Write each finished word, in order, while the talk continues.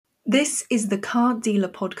This is the Car Dealer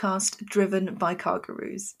Podcast driven by Car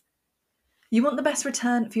Gurus. You want the best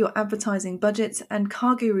return for your advertising budgets, and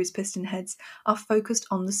Car Gurus piston heads are focused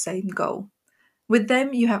on the same goal. With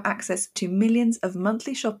them, you have access to millions of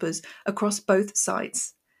monthly shoppers across both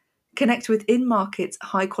sites. Connect with in-market,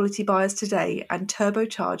 high-quality buyers today and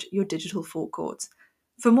turbocharge your digital forecourt.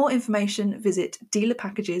 For more information, visit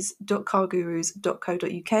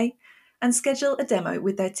dealerpackages.cargurus.co.uk and schedule a demo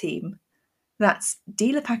with their team. That's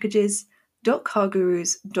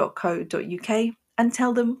dealerpackages.cargurus.co.uk and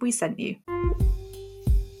tell them we sent you.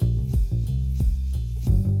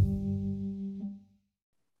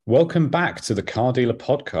 Welcome back to the Car Dealer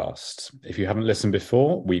Podcast. If you haven't listened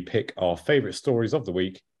before, we pick our favourite stories of the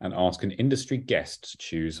week and ask an industry guest to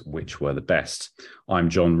choose which were the best. I'm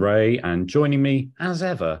John Ray, and joining me, as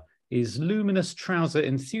ever, is luminous trouser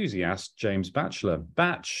enthusiast James Batchelor.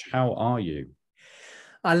 Batch, how are you?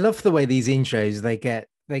 I love the way these intros they get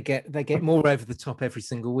more over the top every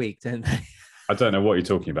single week, don't they? I don't know what you're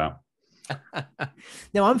talking about.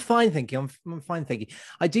 No, I'm fine, thank you. I'm fine, thank you.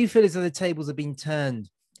 I do feel as though the tables have been turned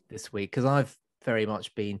this week because I've very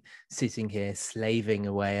much been sitting here slaving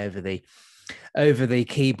away over the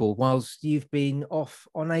keyboard whilst you've been off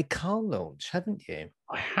on a car launch, haven't you?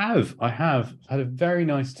 I have had a very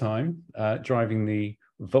nice time driving the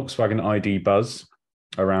Volkswagen ID Buzz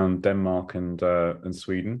around Denmark and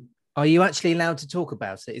Sweden. Are you actually allowed to talk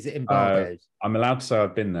about it? Is it embargoed? I'm allowed to say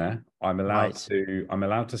I've been there. I'm allowed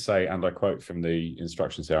to say, and I quote from the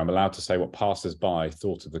instructions here, I'm allowed to say what passers-by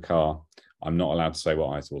thought of the car. I'm not allowed to say what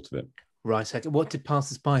I thought of it. Right. Okay. What did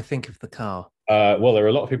passers-by think of the car? Well, there are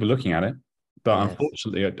a lot of people looking at it, but Yes.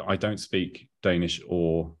 Unfortunately, I don't speak Danish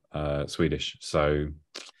or Swedish, so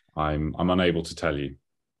I'm unable to tell you.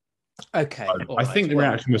 Okay. I think the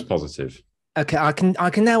reaction was positive. Okay, I can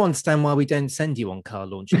now understand why we don't send you on car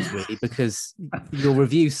launches, really, because your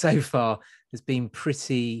review so far has been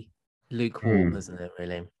pretty lukewarm, hasn't it,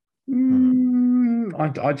 really?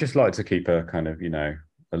 I just like to keep a kind of,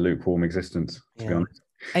 a lukewarm existence, to be honest.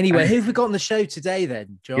 Anyway, who have we got on the show today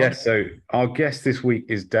then, John? Yes, so our guest this week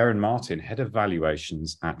is Darren Martin, Head of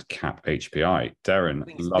Valuations at CAP HPI. Darren,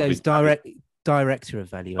 lovely. Director of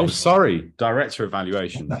Valuations. Oh, sorry, Director of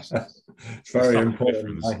Valuations. It's very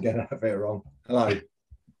important. I get it wrong. Hello.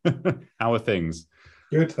 How are things?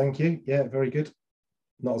 Good, thank you. Yeah, very good.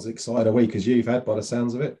 Not as excited a week as you've had by the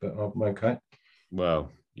sounds of it, but I'm okay.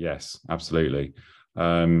 Well, yes, absolutely.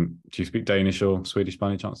 Do you speak Danish or Swedish by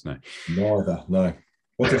any chance? No. Neither, no.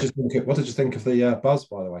 What did you think of the Buzz,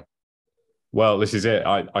 by the way? Well, this is it.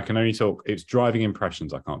 I can only talk. It's driving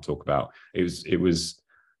impressions I can't talk about. It was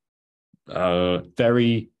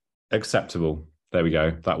very acceptable. There we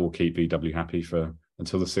go. That will keep VW happy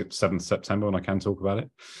until the 7th September when I can talk about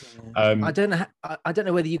it. I don't know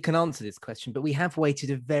whether you can answer this question, but we have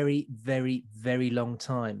waited a very, very, very long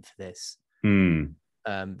time for this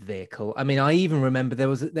vehicle. I mean, I even remember there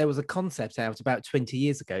was a concept out about 20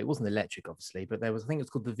 years ago. It wasn't electric, obviously, but there was, I think it was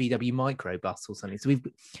called the VW Microbus or something. So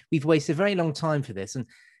we've wasted a very long time for this, and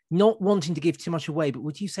not wanting to give too much away, but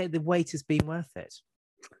would you say the wait has been worth it?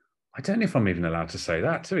 I don't know if I'm even allowed to say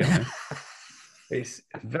that, to be honest. It's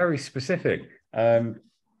very specific. I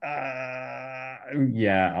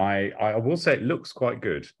will say it looks quite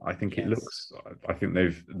good. I think it looks,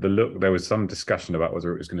 there was some discussion about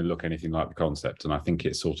whether it was going to look anything like the concept, and I think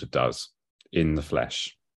it sort of does in the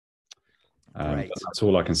flesh. That's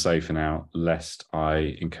all I can say for now, lest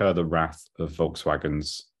I incur the wrath of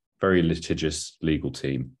Volkswagen's very litigious legal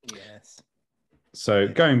team. Yes. So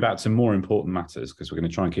going back to more important matters, because we're going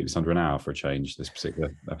to try and keep this under an hour for a change, this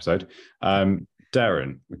particular episode.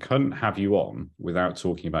 Darren, we couldn't have you on without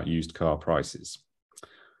talking about used car prices,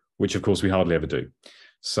 which of course we hardly ever do.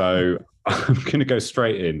 So I'm going to go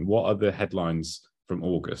straight in. What are the headlines from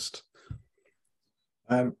August?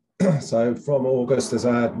 So from August, there's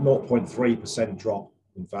a 0.3% drop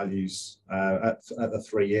in values at the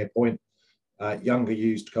 3-year point. Younger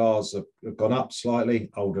used cars have gone up slightly.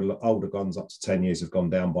 Older guns up to 10 years have gone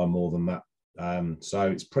down by more than that.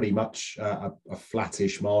 So it's pretty much a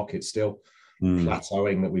flattish market still,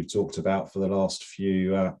 plateauing that we've talked about for the last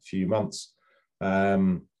few months.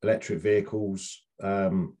 Electric vehicles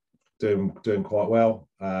doing quite well.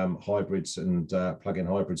 Hybrids and plug-in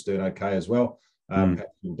hybrids doing okay as well. Petrol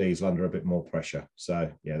and diesel under a bit more pressure.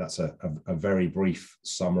 So yeah, that's a very brief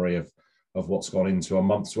summary of what's gone into a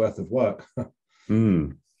month's worth of work. I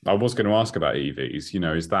was going to ask about EVs.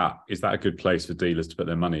 Is that a good place for dealers to put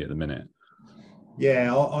their money at the minute?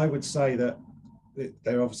 Yeah, I would say that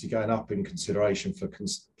they're obviously going up in consideration for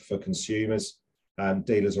consumers.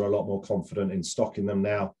 Dealers are a lot more confident in stocking them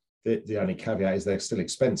now. The only caveat is they're still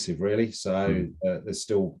expensive, really. So there's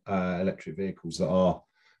still electric vehicles that are,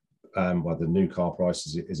 well, the new car price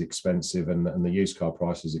is expensive, and the used car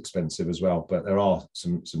price is expensive as well. But there are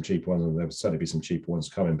some cheaper ones, and there'll certainly be some cheaper ones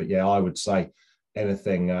coming. But yeah, I would say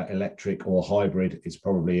anything electric or hybrid is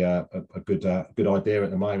probably a good idea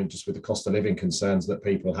at the moment, just with the cost of living concerns that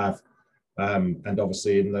people have. And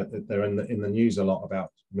obviously they're in the news a lot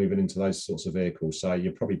about moving into those sorts of vehicles. So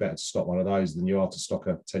you're probably better to stock one of those than you are to stock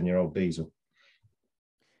a 10-year-old diesel.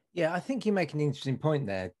 Yeah, I think you make an interesting point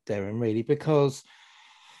there, Darren, really, because,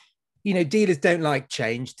 you know, dealers don't like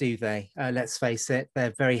change, do they? Let's face it,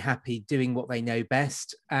 they're very happy doing what they know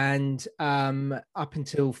best. And up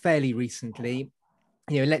until fairly recently,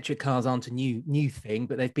 you know, electric cars aren't a new thing,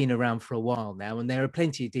 but they've been around for a while now. And there are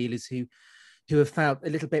plenty of dealers who have felt a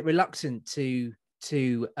little bit reluctant to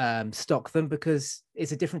stock them because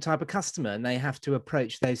it's a different type of customer and they have to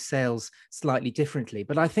approach those sales slightly differently.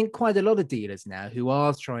 But I think quite a lot of dealers now who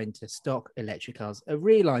are trying to stock electric cars are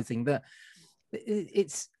realizing that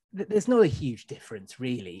there's not a huge difference,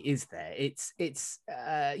 really, is there? It's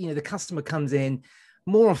you know, the customer comes in,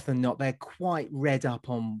 more often than not, they're quite read up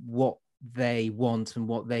on what they want and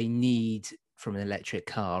what they need from an electric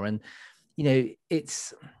car. And, you know,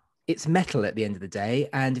 it's metal at the end of the day.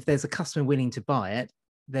 And if there's a customer willing to buy it,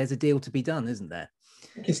 there's a deal to be done, isn't there?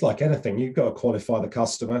 It's like anything. You've got to qualify the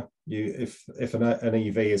customer. If an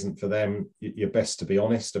EV isn't for them, you're best to be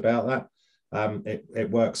honest about that. It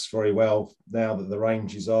works very well now that the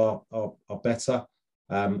ranges are better.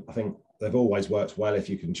 I think they've always worked well if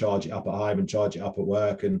you can charge it up at home and charge it up at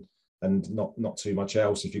work and not too much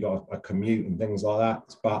else if you've got a commute and things like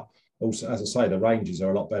that. But also, as I say, the ranges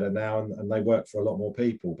are a lot better now and they work for a lot more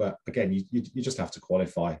people. But again, you just have to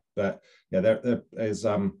qualify. But yeah, there's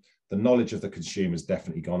the knowledge of the consumer has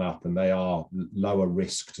definitely gone up, and they are lower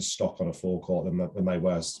risk to stock on a forecourt than they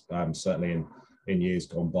were certainly in years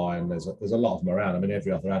gone by. And there's a lot of them around. I mean,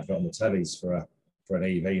 every other advert on the telly's for an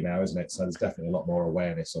EV now, isn't it? So there's definitely a lot more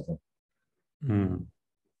awareness of them. Mm.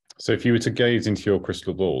 So if you were to gaze into your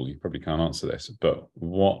crystal ball, you probably can't answer this, but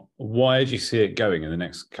why do you see it going in the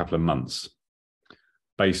next couple of months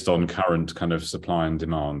based on current kind of supply and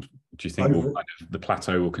demand? Do you think the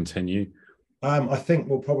plateau will continue? I think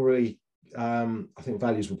we'll probably, I think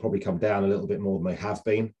values will probably come down a little bit more than they have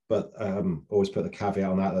been, but always put the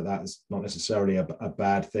caveat on that that's not necessarily a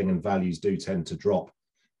bad thing, and values do tend to drop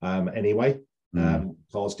anyway.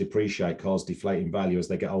 Cars depreciate, cars deflate in value as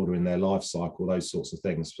they get older in their life cycle, those sorts of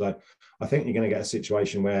things. So I think you're going to get a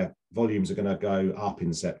situation where volumes are going to go up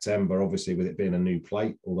in September, obviously with it being a new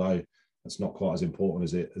plate, although that's not quite as important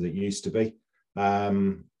as it used to be.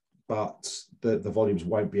 But the volumes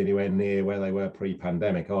won't be anywhere near where they were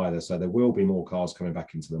pre-pandemic either. So there will be more cars coming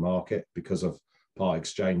back into the market because of part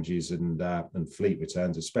exchanges and fleet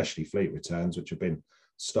returns, especially fleet returns, which have been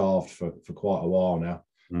starved for quite a while now.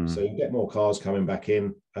 So you get more cars coming back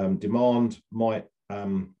in. Demand might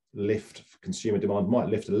lift, consumer demand might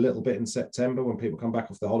lift a little bit in September when people come back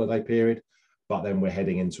off the holiday period, but then we're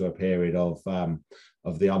heading into a period of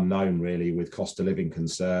the unknown, really, with cost of living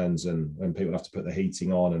concerns and when people have to put the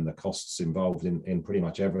heating on and the costs involved in pretty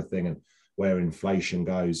much everything and where inflation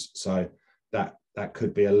goes. So that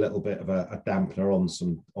could be a little bit of a dampener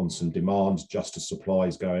on some demand just as supply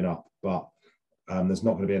is going up, but there's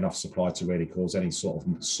not going to be enough supply to really cause any sort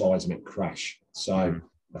of seismic crash. So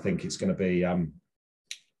I think it's going to be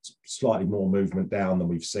slightly more movement down than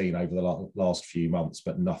we've seen over the last few months,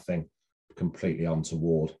 but nothing completely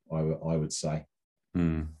untoward, I would say.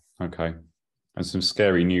 Okay. And some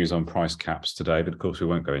scary news on price caps today, but of course we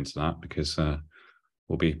won't go into that because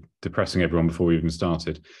we'll be depressing everyone before we even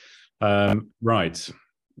started. Right.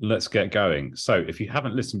 Let's get going. So if you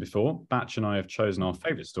haven't listened before, Batch and I have chosen our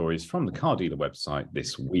favourite stories from the car dealer website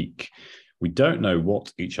this week. We don't know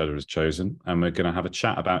what each other has chosen, and we're going to have a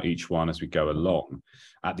chat about each one as we go along.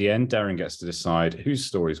 At the end, Darren gets to decide whose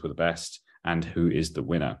stories were the best and who is the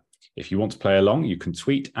winner. If you want to play along, you can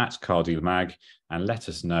tweet at Car Dealer Mag and let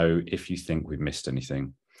us know if you think we've missed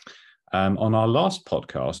anything. On our last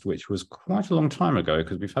podcast, which was quite a long time ago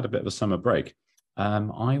because we've had a bit of a summer break,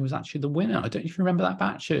 I was actually the winner. I don't know if you remember that,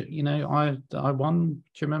 Batch. You know, I won. Do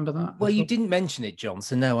you remember that? Well, you didn't mention it, John,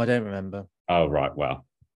 so no, I don't remember. Oh, right. Well,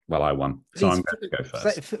 I won. So I'm going to go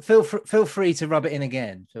first. Feel free to rub it in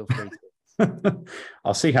again. Feel free to.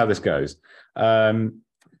 I'll see how this goes.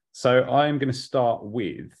 So I'm going to start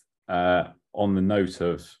with, on the note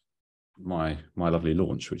of my lovely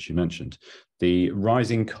launch, which you mentioned, the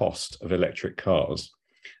rising cost of electric cars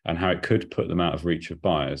and how it could put them out of reach of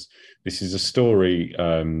buyers. This is a story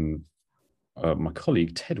my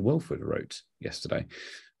colleague Ted Welford wrote yesterday,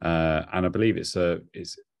 and I believe it's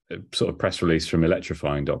sort of press release from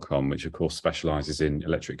electrifying.com, which of course specializes in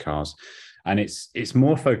electric cars. And it's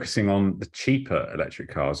more focusing on the cheaper electric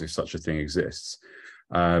cars, if such a thing exists,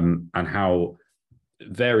 and how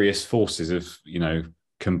various forces have,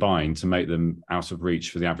 combined to make them out of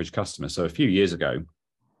reach for the average customer. So a few years ago,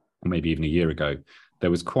 or maybe even a year ago,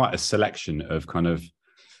 there was quite a selection of kind of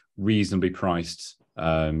reasonably priced,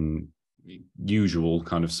 usual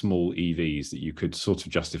kind of small EVs that you could sort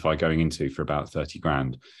of justify going into for about 30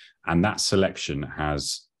 grand. And that selection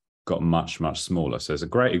has got much, much smaller. So there's a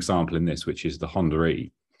great example in this, which is the Honda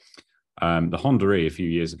E. The Honda E a few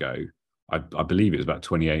years ago, I believe it was about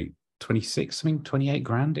 28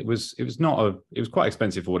 grand. It was quite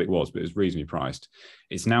expensive for what it was, but it was reasonably priced.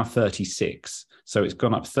 It's now 36. So it's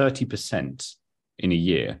gone up 30% in a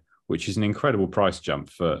year, which is an incredible price jump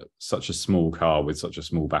for such a small car with such a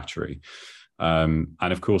small battery. And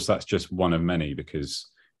of course, that's just one of many, because,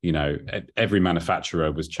 every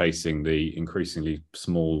manufacturer was chasing the increasingly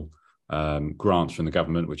small grants from the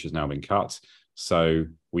government, which has now been cut. So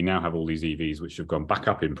we now have all these EVs which have gone back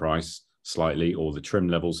up in price slightly, or the trim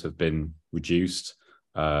levels have been reduced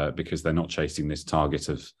because they're not chasing this target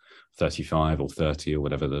of 35 or 30 or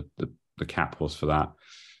whatever the cap was for that.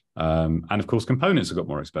 And of course, components have got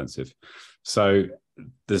more expensive. So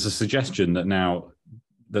there's a suggestion that now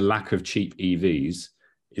the lack of cheap EVs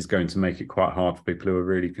is going to make it quite hard for people who are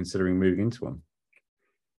really considering moving into one.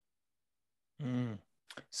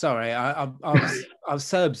 Sorry, I was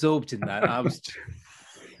so absorbed in that. I was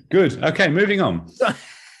good. Okay, moving on.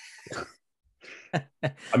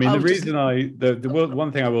 I mean, the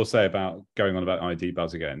one thing I will say about going on about ID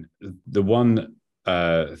Buzz again, the one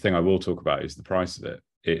thing I will talk about is the price of it.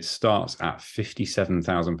 It starts at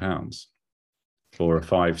 £57,000 for a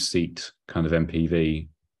 5-seat kind of MPV.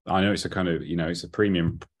 I know it's a kind of, it's a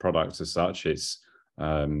premium product as such. It's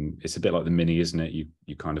a bit like the Mini, isn't it?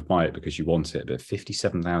 You kind of buy it because you want it, but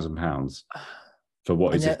 £57,000 for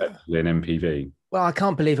what is effectively an MPV. Well, I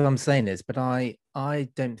can't believe I'm saying this, but I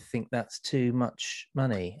don't think that's too much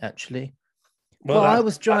money, actually. Well, I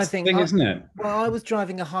was driving, thing, isn't it? Well, I was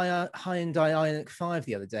driving a Hyundai Ioniq 5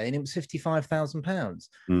 the other day, and it was £55,000.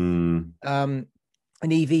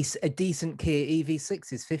 An EV, a decent Kia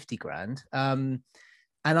EV6 is 50 grand.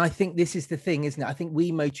 And I think this is the thing, isn't it? I think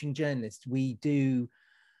we motoring journalists, we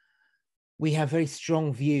have very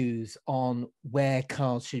strong views on where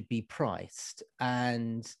cars should be priced.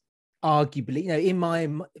 And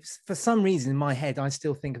arguably, for some reason in my head, I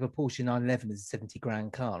still think of a Porsche 911 as a 70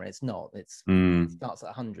 grand car. It's not. It starts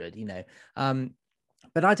at 100,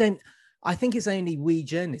 But I think it's only we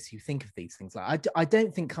journalists who think of these things. Like I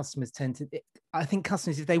don't think customers I think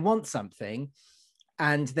customers, if they want something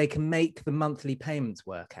and they can make the monthly payments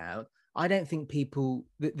work out, I don't think people,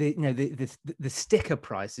 the sticker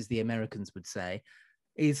price, as the Americans would say,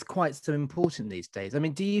 is quite so important these days. I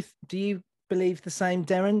mean, do you believe the same,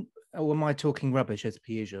 Darren? Or am I talking rubbish as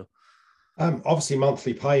per usual? Obviously,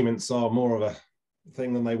 monthly payments are more of a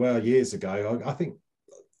thing than they were years ago. I think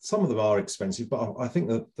some of them are expensive, but I think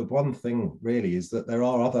that the one thing really is that there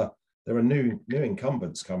are new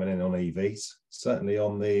incumbents coming in on EVs, certainly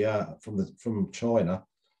on the from China,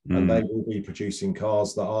 and they will be producing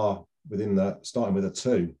cars that are starting with a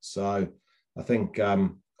 2. So I think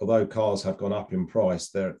although cars have gone up in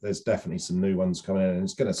price, there's definitely some new ones coming in, and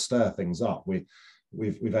it's going to stir things up.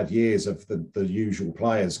 We've had years of the usual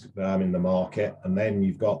players in the market, and then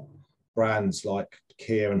you've got brands like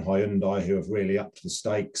Kia and Hyundai who have really upped the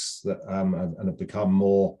stakes that and have become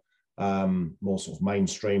more sort of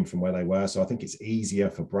mainstream from where they were. So I think it's easier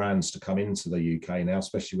for brands to come into the UK now,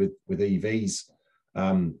 especially with EVs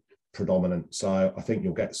predominant. So I think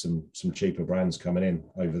you'll get some cheaper brands coming in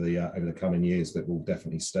over the coming years that will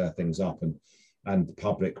definitely stir things up, and the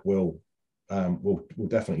public will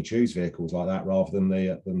definitely choose vehicles like that rather than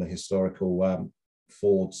the historical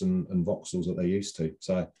Fords and Vauxhalls that they're used to.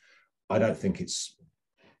 So I don't think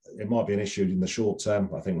it might be an issue in the short term,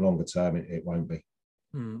 but I think longer term it won't be.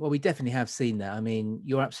 Well, we definitely have seen that. I mean,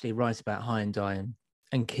 you're absolutely right about Hyundai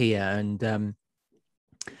and Kia, and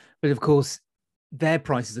but of course their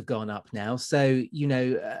prices have gone up now. So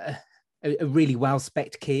a really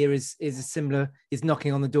well-spec'd Kia is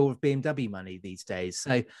knocking on the door of BMW money these days.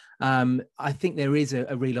 So I think there is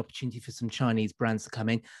a real opportunity for some Chinese brands to come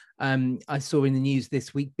in. I saw in the news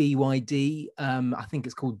this week, BYD, I think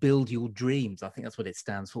it's called Build Your Dreams. I think that's what it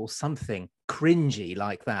stands for, something cringy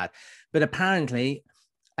like that. But apparently,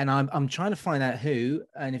 and I'm trying to find out who,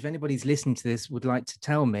 and if anybody's listening to this would like to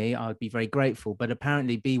tell me, I'd be very grateful. But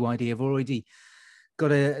apparently BYD have already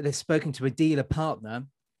they've spoken to a dealer partner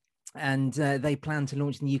and they plan to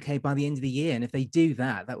launch in the UK by the end of the year. And if they do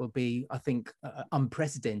that, that would be, I think,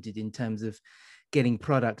 unprecedented in terms of getting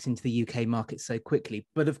products into the UK market so quickly.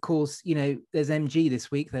 But of course, you know, there's MG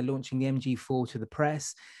this week. They're launching the MG4 to the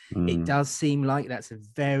press. It does seem like that's a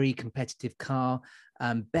very competitive car,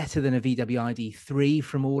 better than a VW ID3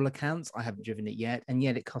 from all accounts. I haven't driven it yet, and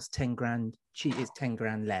yet it costs 10 grand. It's 10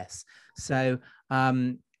 grand less. So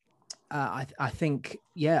I think,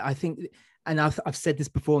 and I've said this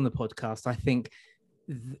before on the podcast, I think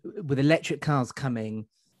with electric cars coming,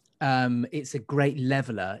 it's a great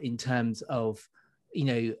leveler in terms of, you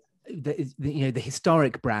know, the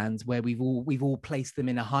historic brands where we've all placed them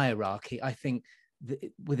in a hierarchy. I think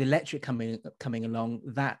with electric coming along,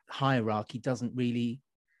 that hierarchy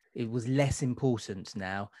it was less important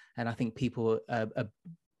now. And I think people are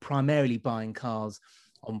primarily buying cars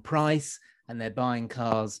on price, and they're buying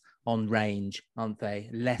cars on range, aren't they?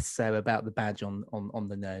 Less so about the badge on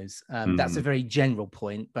the nose. That's a very general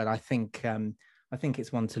point, but I think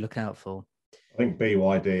it's one to look out for. I think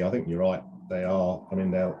BYD, I think you're right. They are. I mean,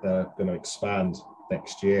 they're going to expand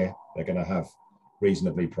next year. They're going to have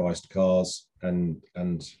reasonably priced cars, and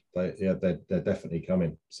they're definitely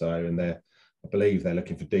coming. So, and I believe they're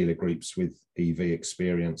looking for dealer groups with EV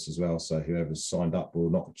experience as well. So whoever's signed up will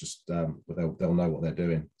not just, they'll know what they're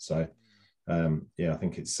doing. So, I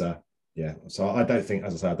think it's So I don't think,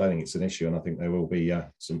 as I say, I don't think it's an issue, and I think there will be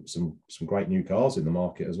some great new cars in the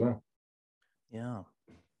market as well. Yeah.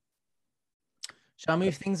 Shall I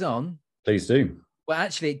move things on? Please do. Well,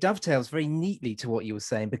 actually, it dovetails very neatly to what you were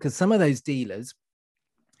saying, because some of those dealers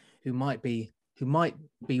who might be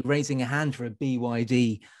raising a hand for a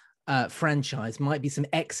BYD franchise might be some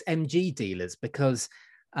ex-MG dealers, because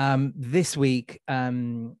this week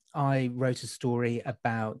I wrote a story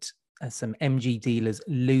about some MG dealers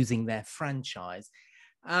losing their franchise.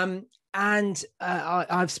 And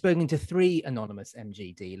I've spoken to 3 anonymous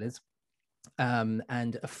MG dealers. And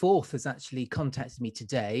a 4th has actually contacted me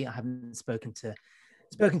today. I haven't spoken to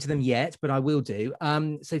them yet, but I will do.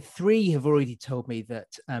 So 3 have already told me that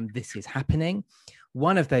this is happening.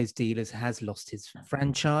 One of those dealers has lost his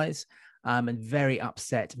franchise and very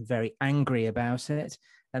upset and very angry about it.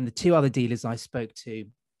 And the 2 other dealers I spoke to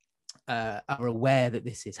are aware that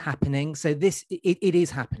this is happening. So it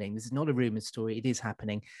is happening. This is not a rumor story. It is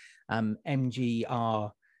happening. MG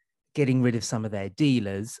are getting rid of some of their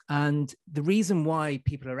dealers. And the reason why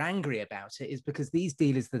people are angry about it is because these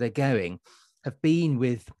dealers that are going have been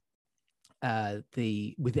with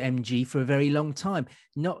MG for a very long time.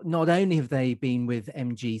 Not only have they been with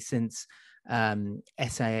MG since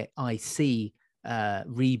SAIC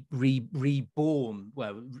reborn,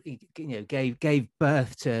 well, gave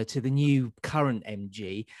birth to the new current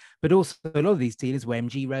MG, but also a lot of these dealers were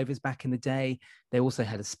MG Rovers back in the day. They also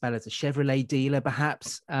had a spell as a Chevrolet dealer,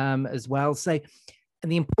 perhaps, as well. So,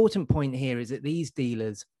 and the important point here is that these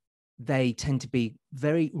dealers, they tend to be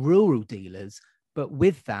very rural dealers, but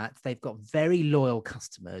with that, they've got very loyal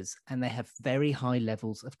customers and they have very high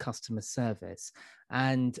levels of customer service.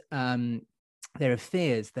 And there are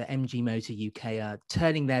fears that MG Motor UK are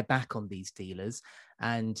turning their back on these dealers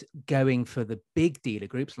and going for the big dealer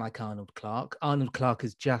groups like Arnold Clark. Arnold Clark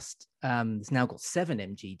has has now got 7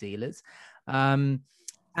 MG dealers.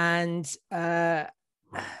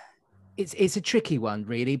 It's a tricky one,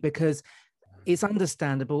 really, because it's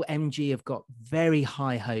understandable. MG have got very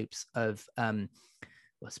high hopes of,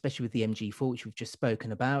 especially with the MG4, which we've just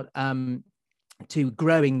spoken about, to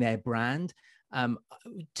growing their brand. 2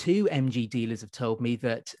 MG dealers have told me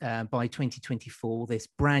that by 2024, this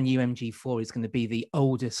brand new MG4 is going to be the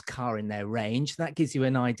oldest car in their range. That gives you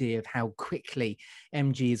an idea of how quickly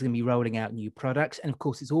MG is going to be rolling out new products. And of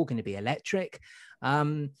course, it's all going to be electric.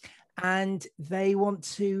 And they want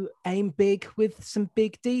to aim big with some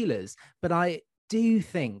big dealers. But I do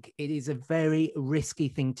think it is a very risky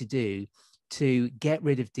thing to do, to get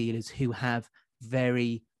rid of dealers who have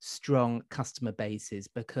very strong customer bases,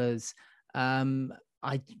 because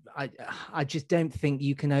I just don't think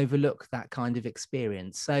you can overlook that kind of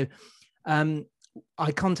experience. So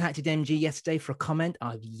I contacted MG yesterday for a comment.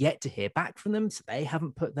 I've yet to hear back from them, so they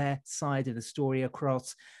haven't put their side of the story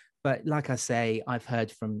across. But like I say, I've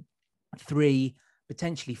heard from 3,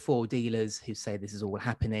 potentially 4 dealers who say this is all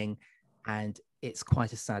happening, and it's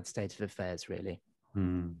quite a sad state of affairs, really.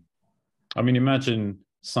 I mean, imagine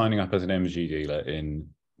signing up as an MG dealer in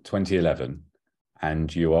 2011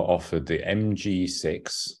 and you are offered the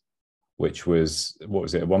MG6, which was, what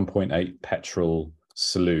was it, a 1.8 petrol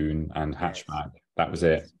saloon and hatchback. That was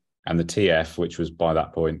it. And the TF, which was by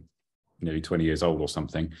that point nearly 20 years old or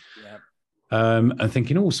something. Yeah. And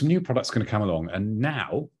thinking, some new product's going to come along. And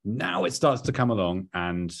now it starts to come along,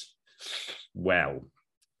 and well,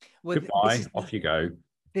 goodbye, off you go.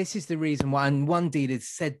 This is the reason why, and one dealer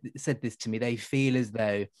said this to me. They feel as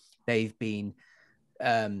though they've been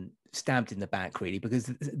stabbed in the back, really, because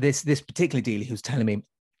this particular dealer who was telling me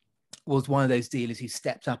was one of those dealers who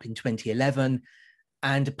stepped up in 2011,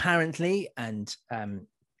 and apparently, and I'm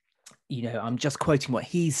just quoting what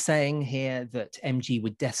he's saying here, that MG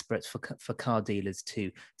were desperate for car dealers to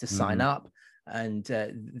sign up. And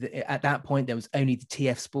at that point, there was only the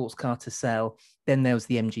TF sports car to sell. Then there was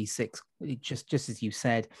the MG6, just as you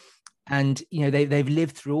said. And, they've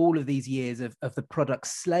lived through all of these years of the product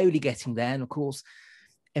slowly getting there. And of course,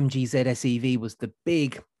 MG ZS EV was the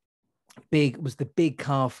big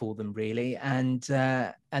car for them, really. And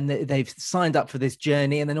they've signed up for this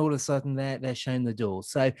journey. And then all of a sudden they're shown the door.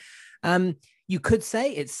 So you could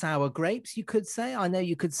say it's sour grapes. You could say, I know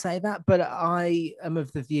you could say that, but I am of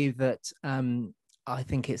the view that I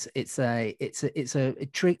think it's a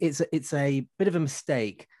trick. It's a bit of a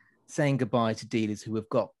mistake saying goodbye to dealers who have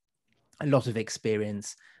got a lot of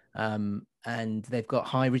experience and they've got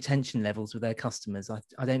high retention levels with their customers.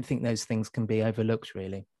 I don't think those things can be overlooked,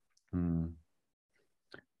 really.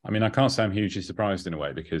 I mean, I can't say I'm hugely surprised in a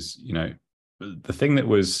way, because the thing that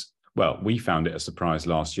was, well, we found it a surprise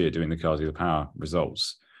last year doing the Car Dealer Power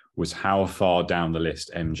results, was how far down the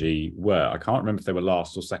list MG were. I can't remember if they were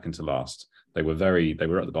last or second to last. They were at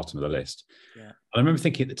the bottom of the list. Yeah. I remember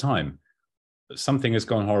thinking at the time, something has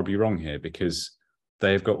gone horribly wrong here, because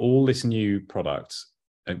they've got all this new product.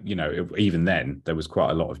 And, even then there was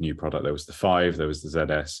quite a lot of new product. There was the 5, there was the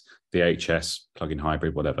ZS, the HS, plug-in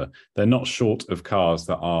hybrid, whatever. They're not short of cars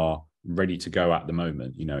that are ready to go at the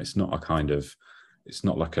moment. It's not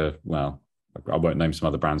like I won't name some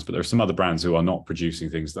other brands, but there are some other brands who are not producing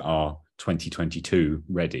things that are 2022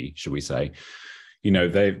 ready, should we say.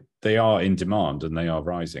 They are in demand and they are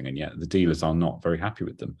rising, and yet the dealers are not very happy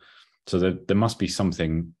with them. So there must be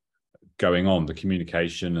something going on. The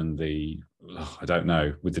communication and I don't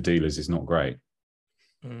know, with the dealers is not great.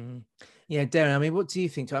 Yeah, Darren, I mean, what do you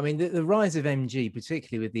think? I mean, the rise of MG,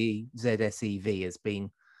 particularly with the ZS EV, has been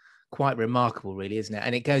quite remarkable, really, isn't it?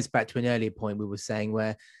 And it goes back to an earlier point we were saying,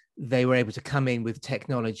 where they were able to come in with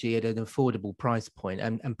technology at an affordable price point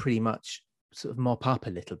and pretty much sort of mop up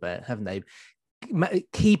a little bit, haven't they?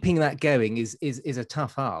 Keeping that going is a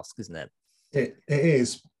tough ask, isn't it? It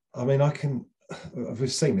is. I mean,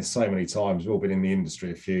 we've seen this so many times. We've all been in the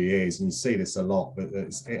industry a few years, and you see this a lot. But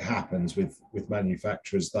it happens with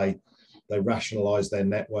manufacturers. They rationalise their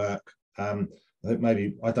network. I think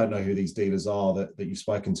maybe, I don't know who these dealers are that you've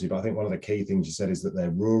spoken to, but I think one of the key things you said is that they're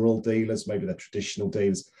rural dealers. Maybe they're traditional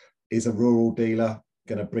dealers. Is a rural dealer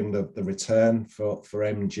going to bring the return for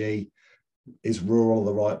MG? Is rural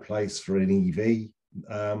the right place for an EV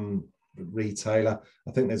retailer?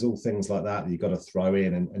 I think there's all things like that you've got to throw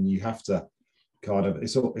in, and you have to kind of,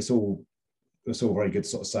 it's all very good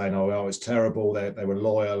sort of saying, oh, it's terrible, they were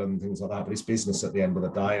loyal and things like that, but it's business at the end of the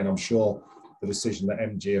day. And I'm sure the decision that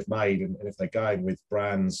MG have made, and if they're going with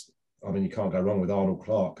brands, I mean, you can't go wrong with Arnold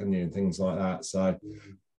Clark, can you, and things like that. So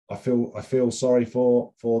I feel sorry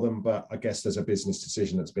for them, but I guess there's a business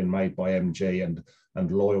decision that's been made by MG, and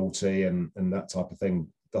loyalty and that type of thing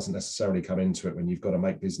doesn't necessarily come into it when you've got to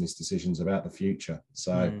make business decisions about the future.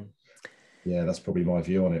 So yeah, that's probably my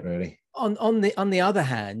view on it, really. On the other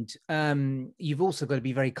hand, you've also got to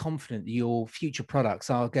be very confident that your future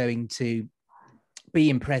products are going to be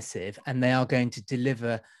impressive and they are going to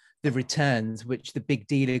deliver the returns which the big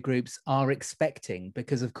dealer groups are expecting,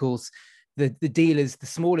 because of course the dealers, the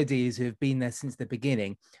smaller dealers who have been there since the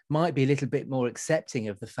beginning, might be a little bit more accepting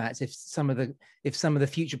of the fact if some of the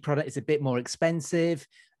future product is a bit more expensive,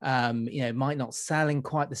 might not sell in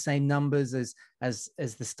quite the same numbers as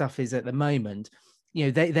the stuff is at the moment.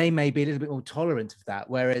 They may be a little bit more tolerant of that,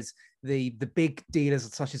 whereas the big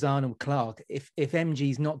dealers such as Arnold Clark, if MG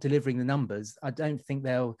is not delivering the numbers, I don't think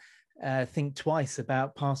they'll think twice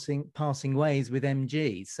about passing ways with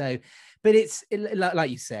MG. So, but it's like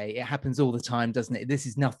you say, it happens all the time, doesn't it? This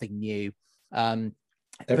is nothing new. But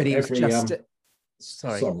it's just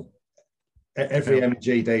sorry. Every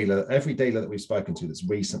MG dealer, every dealer that we've spoken to that's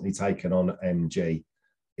recently taken on MG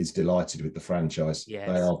is delighted with the franchise. Yes.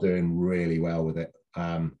 They are doing really well with it.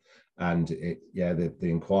 And the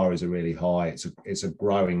inquiries are really high. It's a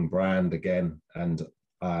growing brand again, and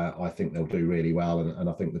I think they'll do really well. And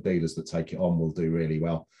I think the dealers that take it on will do really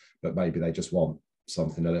well. But maybe they just want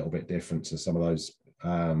something a little bit different to some of those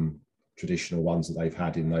traditional ones that they've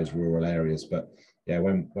had in those rural areas. But yeah,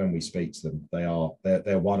 when we speak to them,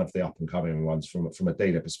 they're one of the up and coming ones from a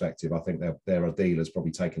dealer perspective. I think there are dealers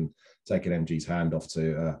probably taking MG's hand off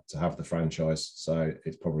to have the franchise. So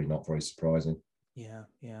it's probably not very surprising. Yeah.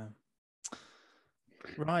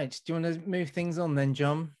 Right. Do you want to move things on then,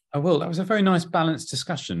 John? I will. That was a very nice, balanced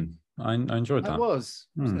discussion. I enjoyed that. It was,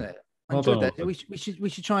 wasn't it? I Well enjoyed done, that. We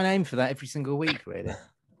should try and aim for that every single week, really.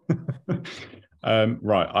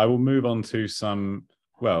 Right. I will move on to some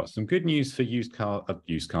good news for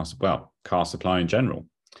car supply in general.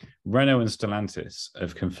 Renault and Stellantis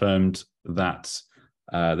have confirmed that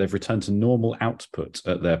they've returned to normal output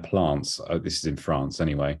at their plants. This is in France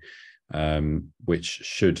anyway, which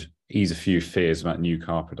should ease a few fears about new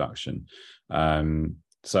car production.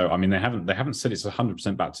 So, I mean, they haven't said it's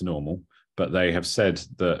 100% back to normal, but they have said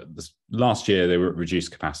that last year they were at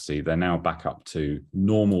reduced capacity. They're now back up to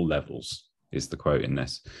normal levels, is the quote in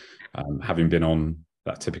this, having been on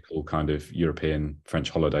that typical kind of European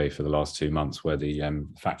French holiday for the last 2 months where the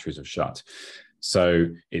factories have shut. So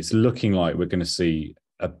it's looking like we're going to see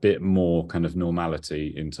a bit more kind of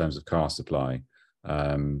normality in terms of car supply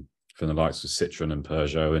from the likes of Citroën and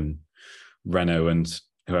Peugeot and Renault and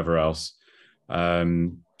whoever else.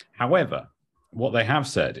 However, what they have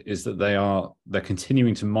said is that they're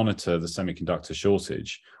continuing to monitor the semiconductor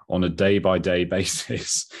shortage on a day-by-day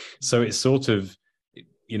basis. So it's sort of,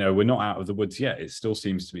 we're not out of the woods yet. It still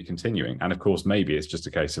seems to be continuing. And of course, maybe it's just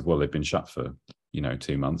a case of, they've been shut for,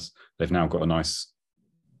 2 months. They've now got not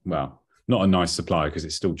a nice supply because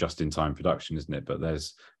it's still just-in-time production, isn't it? But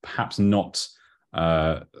there's perhaps not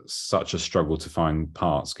such a struggle to find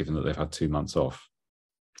parts given that they've had 2 months off.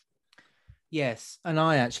 Yes, and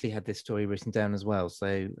I actually had this story written down as well,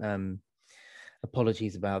 so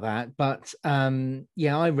apologies about that. But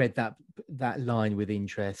I read that line with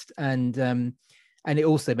interest, and it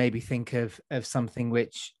also made me think of something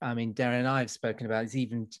which, I mean, Darren and I have spoken about. It's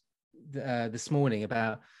even this morning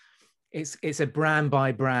about it's a brand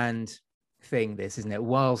by brand thing. This, isn't it?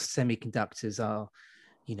 Whilst semiconductors are,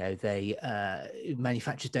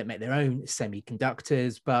 manufacturers don't make their own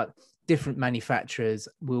semiconductors, but different manufacturers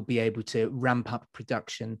will be able to ramp up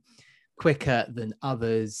production quicker than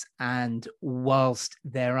others. And whilst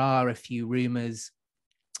there are a few rumors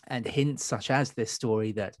and hints, such as this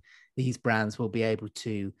story, that these brands will be able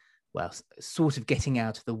to, sort of getting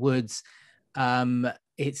out of the woods,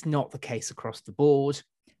 it's not the case across the board.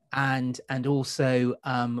 And also,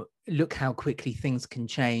 look how quickly things can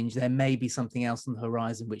change. There may be something else on the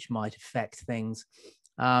horizon which might affect things.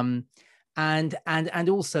 And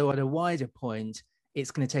also, at a wider point,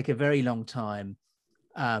 it's going to take a very long time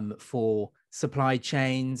for supply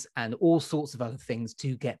chains and all sorts of other things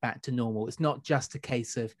to get back to normal. It's not just a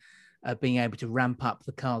case of being able to ramp up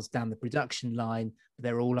the cars down the production line, but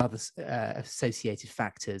there are all other associated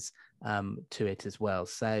factors to it as well.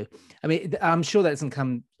 So, I mean, I'm sure that doesn't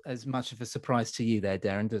come as much of a surprise to you there,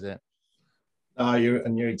 Darren, does it?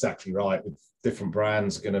 You're exactly right. With different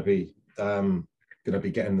brands going to be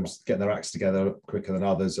getting their acts together quicker than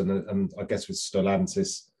others, and I guess with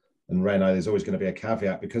Stellantis and Renault, there's always going to be a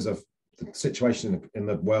caveat because of the situation in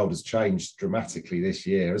the world has changed dramatically this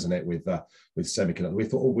year, isn't it? With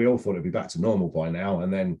semiconductors, we all thought it'd be back to normal by now,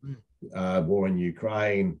 and then war in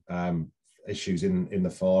Ukraine, issues in the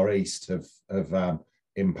Far East have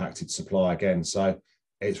impacted supply again. So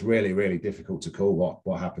it's really, really difficult to call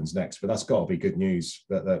what happens next. But that's got to be good news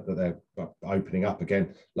that they're opening up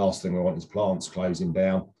again. Last thing we want is plants closing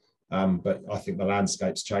down. But I think the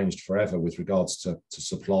landscape's changed forever with regards to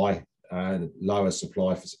supply and lower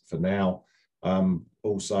supply for now.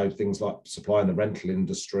 Also, things like supply in the rental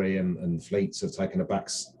industry and fleets have taken a back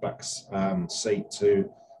seat to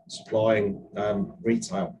supplying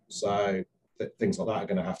retail. So things like that are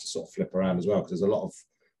going to have to sort of flip around as well, because there's a lot of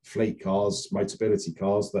fleet cars, Motability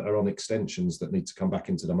cars that are on extensions that need to come back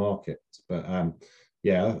into the market. But I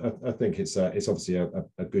think it's obviously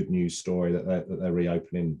a good news story that they're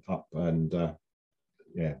reopening up, and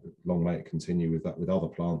long may it continue with that with other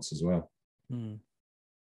plants as well.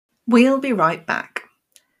 We'll be right back.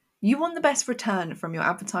 You want the best return from your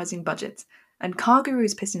advertising budget, and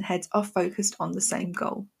CarGurus Piston Heads are focused on the same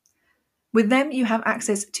goal. With them, you have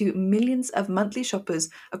access to millions of monthly shoppers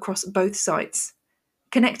across both sites.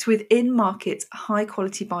 Connect with in-market,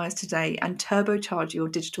 high-quality buyers today and turbocharge your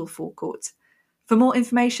digital forecourt. For more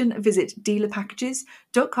information, visit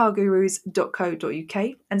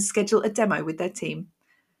dealerpackages.cargurus.co.uk and schedule a demo with their team.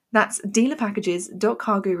 That's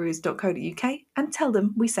dealerpackages.cargurus.co.uk and tell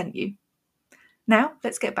them we sent you. Now,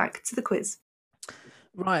 let's get back to the quiz.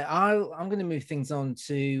 Right, I'm going to move things on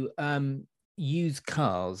to used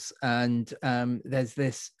cars, and there's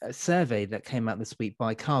this survey that came out this week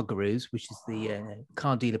by CarGurus, which is the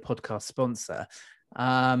Car Dealer Podcast sponsor,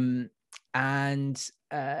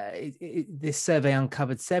 this survey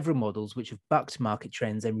uncovered several models which have bucked market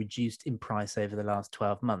trends and reduced in price over the last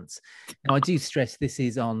 12 months. Now, I do stress this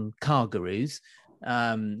is on CarGurus,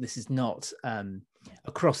 This is not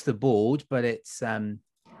across the board, but it's on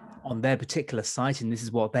their particular site, and this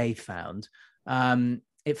is what they found.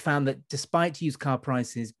 It found that despite used car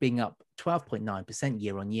prices being up 12.9%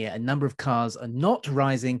 year on year, a number of cars are not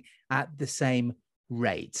rising at the same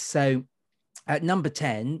rate. So at number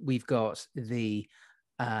 10, we've got the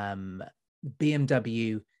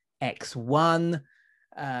BMW X1,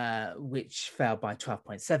 which fell by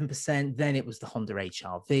 12.7%. Then it was the Honda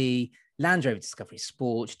HR-V, Land Rover Discovery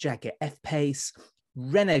Sport, Jaguar F-Pace,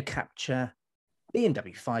 Renault Captur,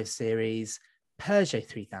 BMW 5 Series, Peugeot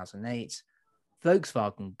 3008,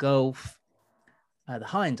 Volkswagen Golf, the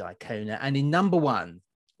Hyundai Kona, and in number 1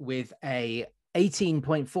 with a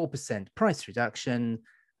 18.4% price reduction,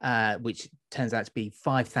 which turns out to be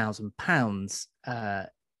 £5,000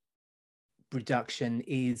 reduction,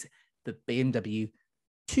 is the BMW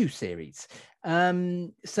 2 Series.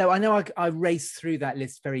 So I know I raced through that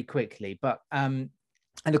list very quickly, but and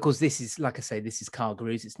of course this is, like I say, this is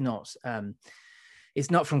CarGurus. It's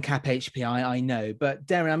not from Cap HPI, I know. But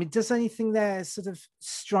Darren, I mean, does anything there sort of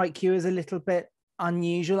strike you as a little bit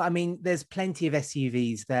unusual? I mean, there's plenty of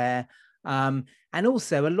SUVs there. And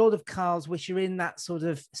also a lot of cars which are in that sort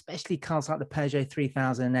of, especially cars like the Peugeot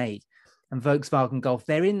 3008 and Volkswagen Golf,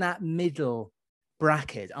 they're in that middle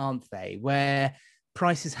bracket, aren't they? Where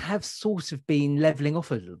prices have sort of been leveling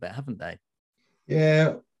off a little bit, haven't they?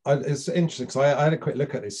 Yeah, it's interesting because I had a quick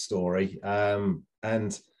look at this story, and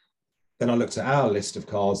then I looked at our list of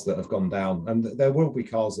cars that have gone down, and there will be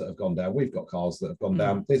cars that have gone down. We've got cars that have gone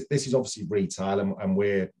down. This is obviously retail, and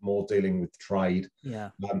we're more dealing with trade.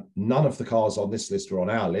 Yeah. None of the cars on this list are on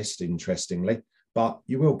our list, interestingly, but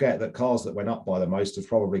you will get that cars that went up by the most have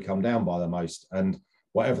probably come down by the most, and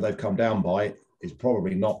whatever they've come down by is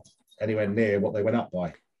probably not anywhere near what they went up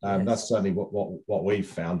by. Yes. That's certainly what we've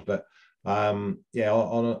found. But yeah,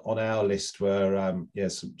 on our list were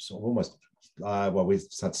some sort of almost. Well, we've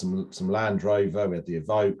had some Land Rover, we had the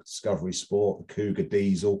Evoque, Discovery Sport, the Cougar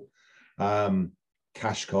diesel,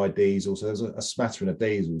 Qashqai diesel. So there's a smattering of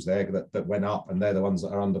diesels there that went up, and they're the ones that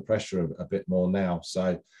are under pressure a bit more now.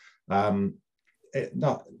 So nothing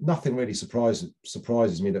really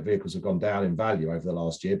surprises me that vehicles have gone down in value over the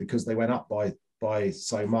last year, because they went up by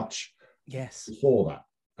so much before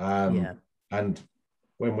that. And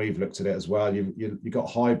when we've looked at it as well, you got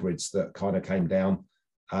hybrids that kind of came down.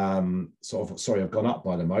 Have gone up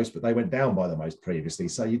by the most, but they went down by the most previously.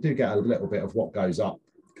 So you do get a little bit of what goes up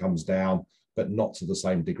comes down, but not to the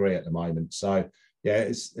same degree at the moment. So yeah,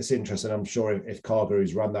 it's interesting. I'm sure if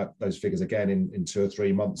CarGurus run those figures again in 2 or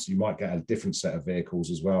 3 months, you might get a different set of vehicles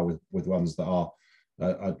as well, with ones that are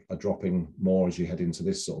dropping more as you head into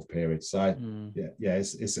this sort of period. So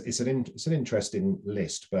it's an interesting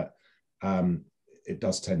list, but it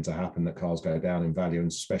does tend to happen that cars go down in value, and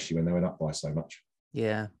especially when they went up by so much.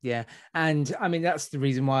 Yeah. And I mean, that's the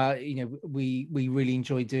reason why, we really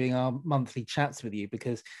enjoy doing our monthly chats with you,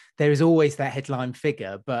 because there is always that headline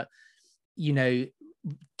figure, but,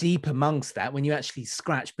 deep amongst that, when you actually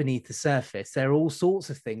scratch beneath the surface, there are all sorts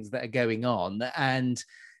of things that are going on. And,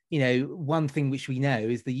 one thing which we know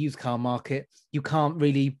is the used car market. You can't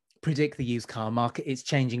really predict the used car market. It's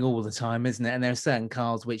changing all the time, isn't it? And there are certain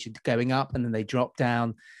cars which are going up and then they drop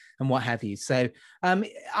down, and what have you. So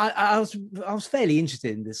I was fairly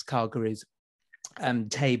interested in this CarGurus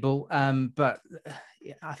table, but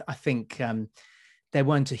I think there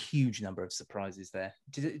weren't a huge number of surprises there.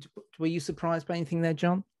 Were you surprised by anything there,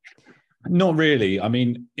 John? Not really. I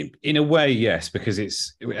mean, in a way, yes, because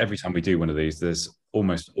it's every time we do one of these, there's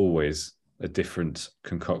almost always a different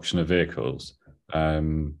concoction of vehicles.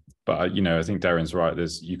 But I think Darren's right.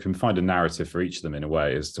 You can find a narrative for each of them in a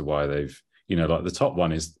way as to why they've, like the top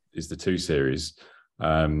one is the 2 Series,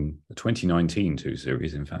 the 2019 2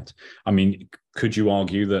 Series, in fact. I mean, could you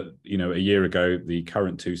argue that, a year ago, the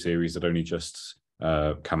current 2 Series had only just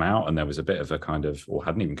come out, and there was a bit of a kind of, or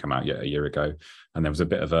hadn't even come out yet a year ago, and there was a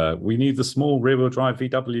bit of we need the small rear-wheel drive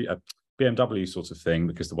BMW sort of thing,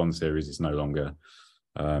 because the 1 Series is no longer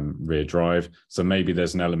rear drive. So maybe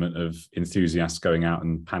there's an element of enthusiasts going out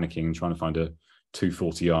and panicking and trying to find a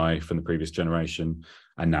 240i from the previous generation,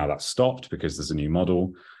 and now that's stopped because there's a new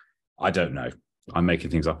model. I don't know. I'm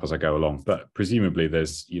making things up as I go along, but presumably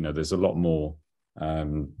there's a lot more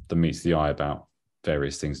than meets the eye about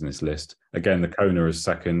various things in this list. Again, the Kona is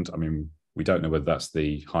second. I mean, we don't know whether that's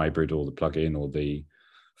the hybrid or the plug-in or the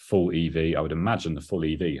full EV. I would imagine the full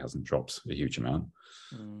EV hasn't dropped a huge amount,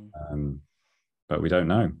 but we don't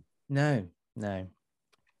know. No.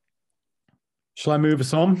 Shall I move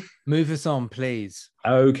us on? Move us on, please.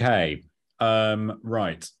 Okay.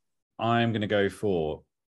 Right. I'm going to go for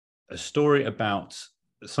a story about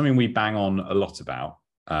something we bang on a lot about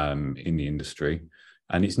in the industry,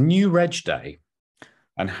 and it's New Reg Day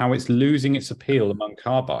and how it's losing its appeal among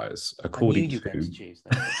car buyers, according to...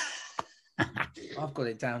 I've got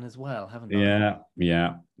it down as well, haven't I?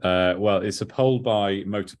 Yeah. Well, it's a poll by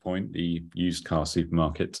Motorpoint, the used car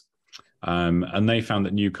supermarket. And they found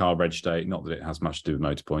that new car reg day, not that it has much to do with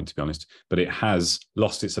Motorpoint, to be honest, but it has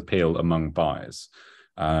lost its appeal among buyers.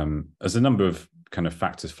 There's a number of kind of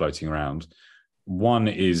factors floating around. One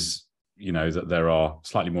is, that there are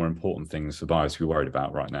slightly more important things for buyers to be worried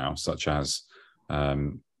about right now, such as,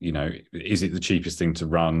 is it the cheapest thing to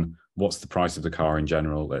run? What's the price of the car in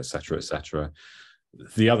general, et cetera, et cetera.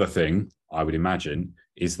 The other thing, I would imagine,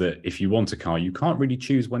 is that if you want a car, you can't really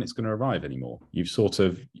choose when it's going to arrive anymore. You've sort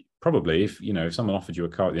of... Probably, if someone offered you a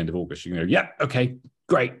car at the end of August, you can go, yeah, okay,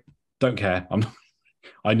 great, don't care.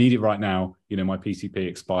 I need it right now. My PCP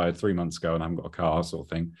expired 3 months ago and I haven't got a car, sort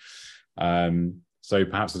of thing. So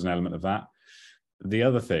perhaps there's an element of that. The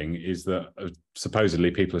other thing is that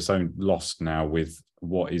supposedly people are so lost now with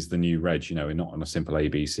what is the new reg. We're not on a simple A,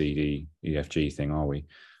 B, C, D, E, F, G thing, are we?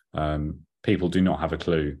 People do not have a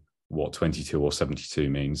clue what 22 or 72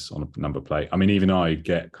 means on a number plate. I mean, even I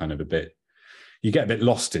get kind of you get a bit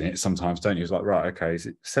lost in it sometimes, don't you? It's like, right, okay, is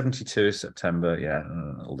it 72 September? Yeah,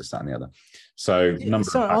 all this, that, and the other. So,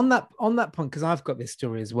 on that point, because I've got this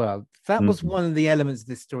story as well. That was one of the elements of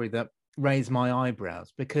this story that raised my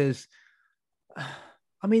eyebrows, because,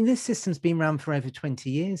 I mean, this system's been around for over 20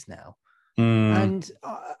 years now, and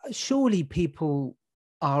surely people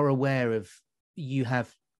are aware of you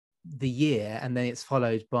have the year, and then it's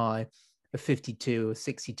followed by a 52, a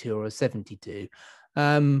 62, or a 72.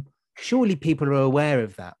 Surely people are aware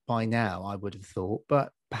of that by now, I would have thought,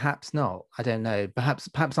 but perhaps not. I don't know. Perhaps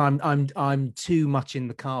I'm too much in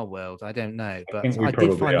the car world. I don't know, but I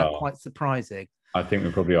did find that quite surprising. I think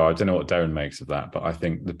we probably are. I don't know what Darren makes of that, but I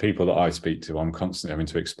think the people that I speak to, I'm constantly having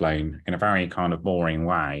to explain in a very kind of boring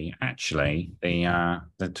way. Actually, the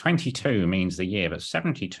 22 means the year, but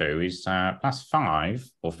 72 is plus 5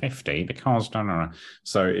 or 50 because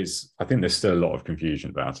so I think there's still a lot of confusion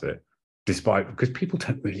about it. Because people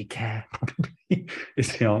don't really care, probably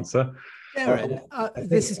is the answer. Darren,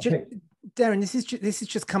 this has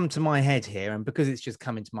just come to my head here, and because it's just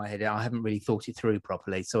come into my head, I haven't really thought it through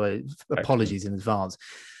properly. So apologies in advance.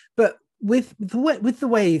 But with the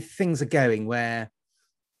way things are going, where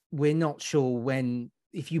we're not sure when,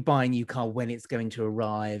 if you buy a new car, when it's going to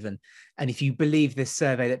arrive, and if you believe this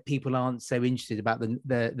survey that people aren't so interested about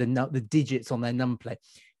the digits on their number plate.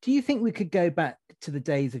 Do you think we could go back to the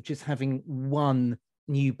days of just having one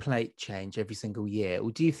new plate change every single year? Or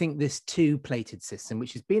do you think this two-plated system,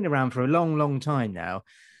 which has been around for a long, long time now,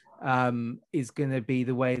 is going to be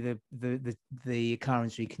the way the car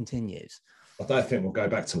industry continues? I don't think we'll go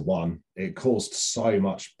back to one. It caused so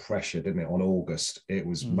much pressure, didn't it, on August? It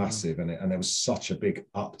was massive, and there was such a big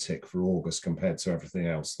uptick for August compared to everything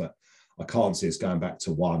else that I can't see us going back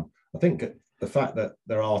to one. I think the fact that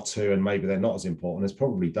there are two and maybe they're not as important has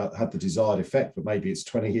probably had the desired effect, but maybe it's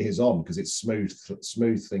 20 years on because it's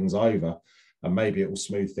smooth things over, and maybe it will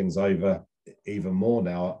smooth things over even more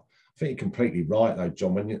now. I think you're completely right though,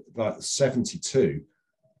 John. When you like 72,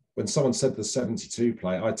 when someone said the 72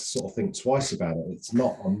 plate, I had to sort of think twice about it. It's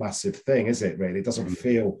not a massive thing, is it? Really, it doesn't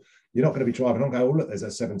feel. You're not going to be driving on and go, oh look, there's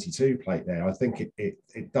a 72 plate there. I think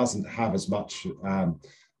it doesn't have as much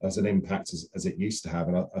as an impact as it used to have.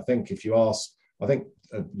 And I think if you ask, I think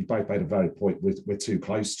you both made a valid point. We're too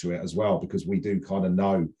close to it as well, because we do kind of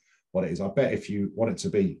know what it is. I bet if you want it to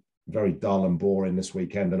be very dull and boring this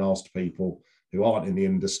weekend and asked people who aren't in the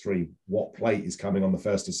industry what plate is coming on the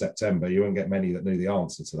 1st of September, you won't get many that knew the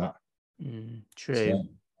answer to that. True.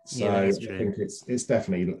 So I think it's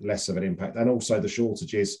definitely less of an impact. And also the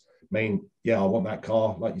shortages mean, I want that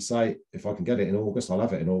car, like you say, if I can get it in August, I'll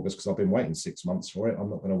have it in August because I've been waiting 6 months for it. I'm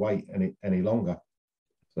not going to wait any longer.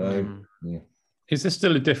 So, yeah. Is there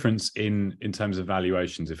still a difference in terms of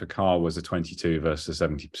valuations if a car was a 22 versus a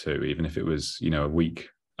 72, even if it was, a week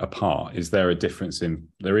apart? Is there a difference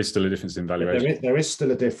there is still a difference in valuation? There is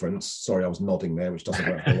still a difference. Sorry, I was nodding there, which doesn't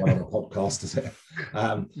work very well on a podcast, does it?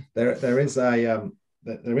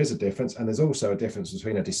 There is a difference, and there's also a difference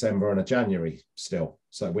between a December and a January still.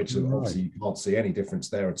 So, which obviously you can't see any difference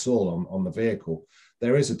there at all on the vehicle.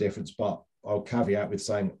 There is a difference, but I'll caveat with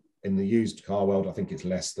saying in the used car world, I think it's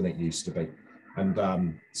less than it used to be.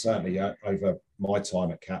 And certainly over my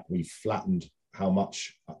time at CAP, we've flattened how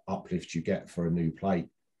much uplift you get for a new plate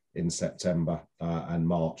in September and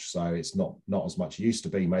March. So it's not as much. It used to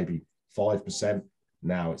be maybe 5%.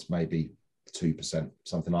 Now it's maybe 2%,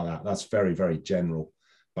 something like that. That's very, very general.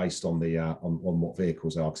 based on the on what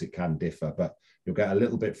vehicles are, because it can differ. But you'll get a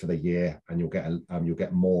little bit for the year, and you'll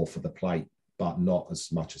get more for the plate, but not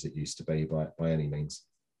as much as it used to be by any means.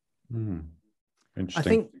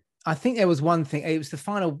 Interesting. I think there was one thing. It was the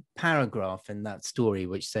final paragraph in that story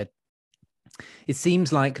which said, it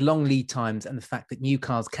seems like long lead times and the fact that new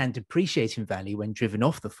cars can depreciate in value when driven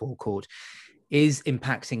off the forecourt is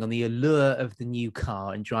impacting on the allure of the new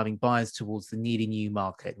car and driving buyers towards the nearly new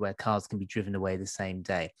market where cars can be driven away the same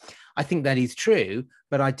day. I think that is true,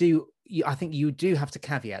 but I think you do have to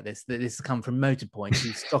caveat this, that this has come from Motorpoint,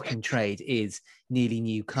 whose stock in trade is nearly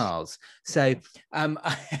new cars. So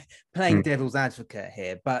playing devil's advocate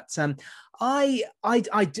here, but I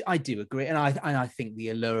do agree. And I think the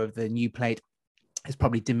allure of the new plate has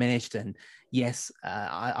probably diminished. And yes,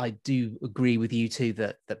 I do agree with you too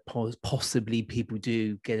that possibly people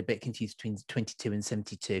do get a bit confused between 22 and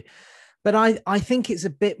 72. But I think it's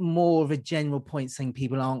a bit more of a general point saying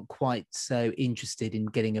people aren't quite so interested in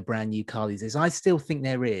getting a brand new car these days. I still think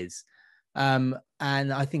there is. And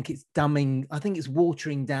I think it's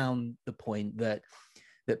watering down the point that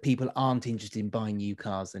people aren't interested in buying new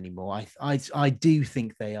cars anymore. I do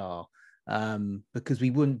think they are. Because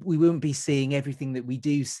we wouldn't be seeing everything that we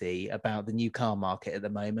do see about the new car market at the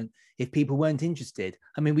moment if people weren't interested.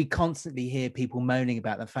 I mean, we constantly hear people moaning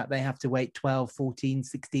about the fact they have to wait 12, 14,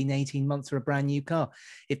 16, 18 months for a brand new car.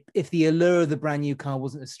 If the allure of the brand new car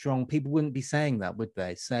wasn't as strong, people wouldn't be saying that, would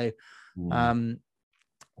they? So,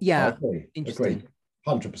 yeah, interesting.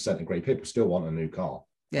 100% agree. People still want a new car.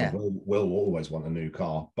 Yeah, we'll always want a new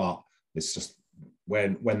car, but it's just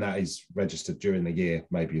when that is registered during the year,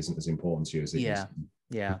 maybe isn't as important to you as it is.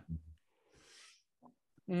 Yeah.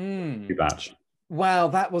 Batch. Well,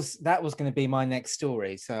 that was going to be my next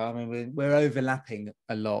story. So I mean, we're overlapping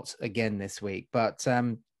a lot again this week, but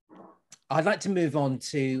I'd like to move on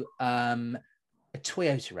to a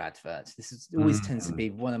Toyota advert. This always tends to be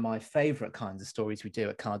one of my favorite kinds of stories we do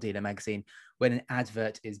at Car Dealer Magazine, when an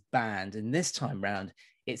advert is banned. And this time round,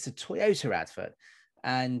 it's a Toyota advert.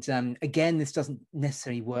 And again, this doesn't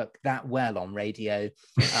necessarily work that well on radio.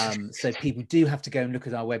 So people do have to go and look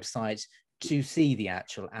at our website to see the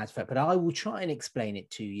actual advert. But I will try and explain it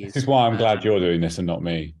to you. This is why I'm glad you're doing this and not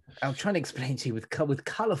me. I'll try and explain to you with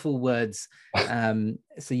colourful words,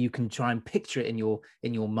 so you can try and picture it in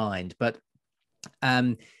your mind. But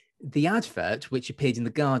the advert, which appeared in The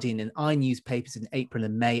Guardian and iNewspapers in April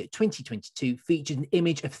and May 2022, featured an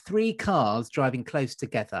image of 3 cars driving close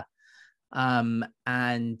together. And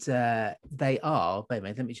they are, wait a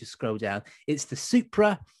minute, let me just scroll down. It's the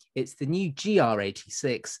Supra, it's the new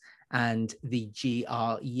GR86 and the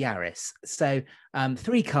GR Yaris. So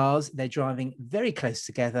 3 cars, they're driving very close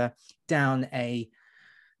together down a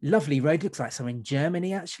lovely road. Looks like somewhere in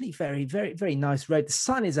Germany, actually. Very, very, very nice road. The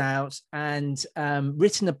sun is out, and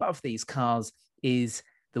written above these cars is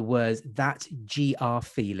the words, "That GR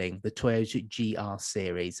feeling," the Toyota GR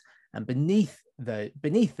series. And beneath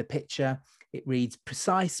the picture, it reads,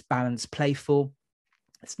 "Precise, balanced, playful."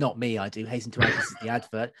 It's not me, I do hasten to add, this is the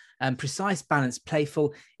advert. "Precise, balanced,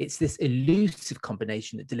 playful. It's this elusive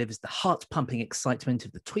combination that delivers the heart-pumping excitement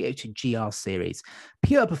of the Toyota GR series.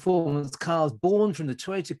 Pure performance cars born from the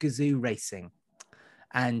Toyota Gazoo Racing,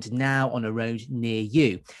 and now on a road near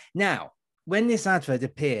you." Now, when this advert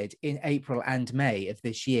appeared in April and May of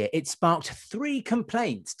this year, it sparked 3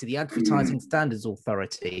 complaints to the Advertising Standards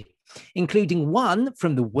Authority, including one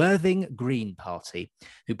from the Worthing Green Party,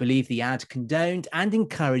 who believed the ad condoned and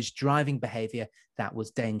encouraged driving behaviour that was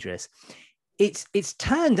dangerous. It's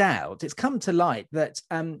turned out, it's come to light that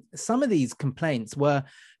some of these complaints were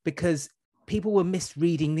because people were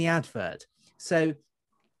misreading the advert. So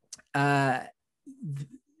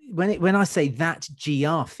when I say "that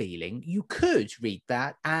GR feeling," you could read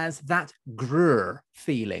that as "that grr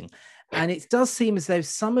feeling." And it does seem as though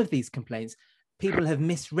some of these complaints, people have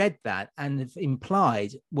misread that and have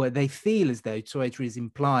implied, where they feel as though Toyota is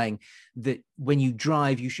implying that when you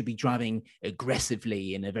drive, you should be driving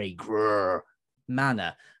aggressively in a very grr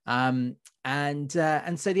manner. And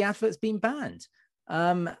so the advert's been banned.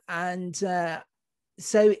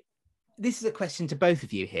 So this is a question to both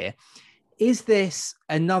of you here. Is this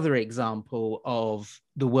another example of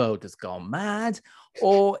the world has gone mad,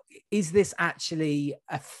 or is this actually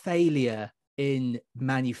a failure in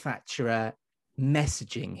manufacturer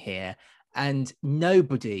messaging here, and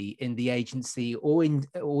nobody in the agency or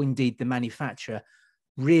indeed the manufacturer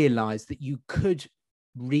realized that you could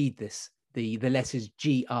read this, the letters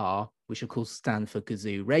GR, which of course stand for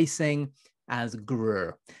Gazoo Racing, as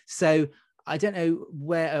grr? So I don't know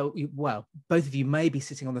where, well, both of you may be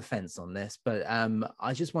sitting on the fence on this, but I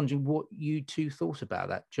was just wondering what you two thought about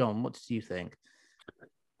that. John, what did you think?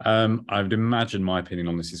 I would imagine my opinion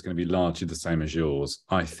on this is going to be largely the same as yours.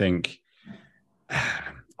 I think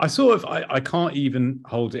I can't even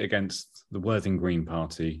hold it against the Worthing Green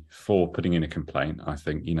Party for putting in a complaint. I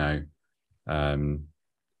think,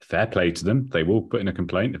 fair play to them. They will put in a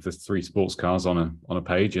complaint if there's 3 sports cars on a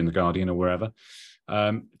page in the Guardian or wherever.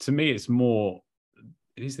 To me, it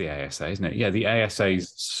is the ASA, isn't it? Yeah, the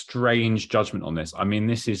ASA's strange judgment on this. I mean,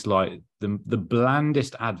 this is like the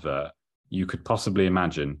blandest advert you could possibly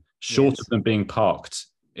imagine, short of them being parked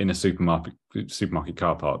in a supermarket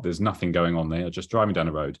car park. There's nothing going on there, just driving down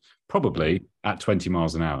a road, probably at 20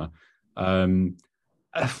 miles an hour. I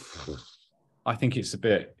think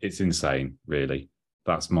it's insane, really.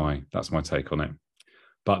 That's my take on it.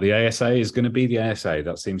 But the ASA is going to be the ASA.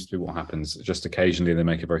 That seems to be what happens. Just occasionally they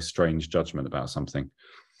make a very strange judgment about something.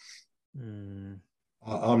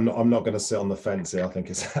 I'm not going to sit on the fence here. I think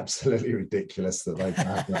it's absolutely ridiculous that they've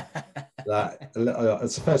had that.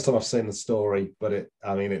 It's the first time I've seen the story, but it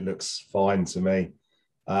looks fine to me.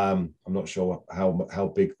 I'm not sure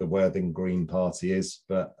how big the Worthing Green Party is,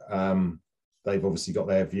 but they've obviously got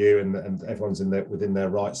their view, and everyone's within their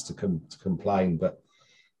rights to complain. But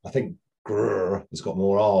I think grrr has got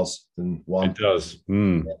more R's than one. It does.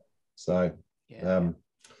 Yeah. So,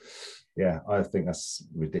 I think that's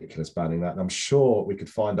ridiculous banning that. And I'm sure we could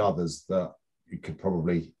find others that you could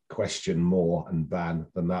probably question more and ban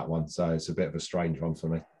than that one. So it's a bit of a strange one for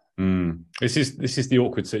me. This is the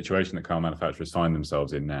awkward situation that car manufacturers find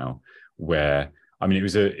themselves in now, where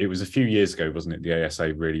it was a few years ago, wasn't it? The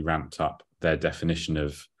ASA really ramped up their definition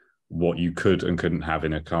of what you could and couldn't have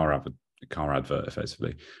in a car advert,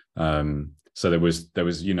 effectively. So there was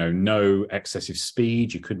no excessive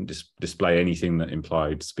speed. You couldn't display anything that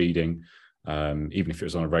implied speeding, even if it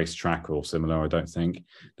was on a racetrack or similar. I don't think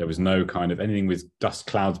there was no kind of anything with dust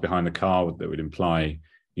clouds behind the car that would imply,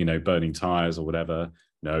 burning tires or whatever.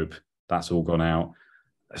 Nope, that's all gone out.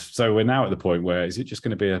 So we're now at the point where is it just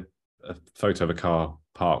going to be a photo of a car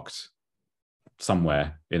parked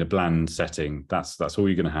somewhere in a bland setting? That's all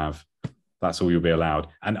you're going to have. That's all you'll be allowed.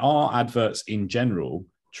 And are adverts in general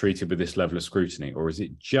treated with this level of scrutiny, or is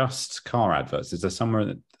it just car adverts? Is there someone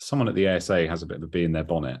at the ASA has a bit of a bee in their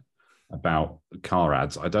bonnet about car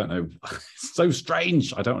ads? I don't know. It's so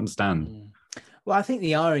strange. I don't understand. Well, I think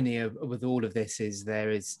the irony with all of this is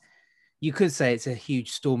you could say it's a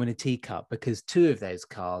huge storm in a teacup, because 2 of those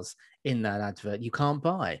cars in that advert you can't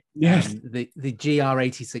buy. Yes. The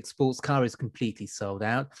GR86 sports car is completely sold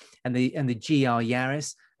out, and the GR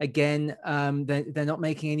Yaris, again, they're not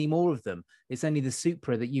making any more of them. It's only the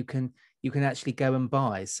Supra that you can actually go and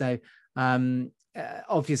buy. So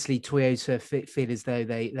obviously Toyota feel as though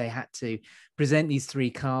they had to present these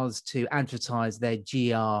 3 cars to advertise their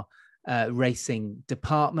GR racing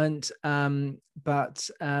department, but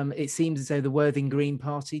it seems as though the Worthing Green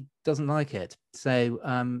Party doesn't like it. So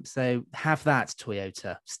have that,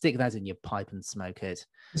 Toyota. Stick that in your pipe and smoke it.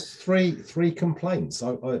 It's three complaints.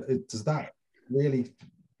 Does that really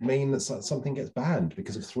mean that something gets banned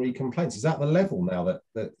because of 3 complaints? Is that the level now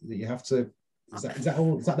that you have to? Is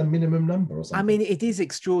that the minimum number or something? I mean, it is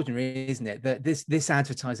extraordinary, isn't it, that this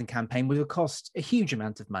advertising campaign would have cost a huge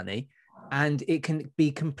amount of money, and it can be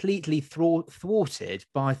completely thwarted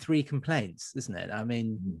by 3 complaints, isn't it? I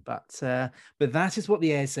mean, but that is what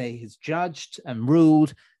the ASA has judged and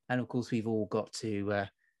ruled, and of course we've all got to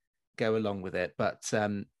go along with it. But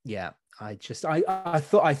I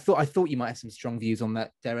thought you might have some strong views on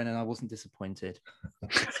that, Darren, and I wasn't disappointed.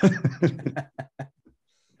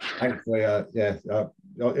 Thankfully, it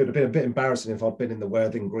would have been a bit embarrassing if I'd been in the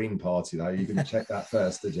Worthing Green Party, though. You didn't check that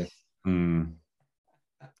first, did you?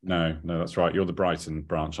 No, that's right. You're the Brighton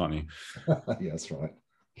branch, aren't you? Yeah, that's right.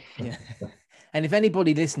 Yeah. And if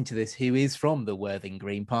anybody listening to this who is from the Worthing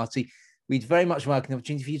Green Party, we'd very much welcome the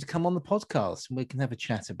opportunity for you to come on the podcast and we can have a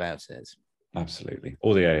chat about it. Absolutely.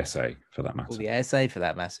 Or the ASA, for that matter. Or the ASA, for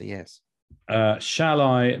that matter, yes. Shall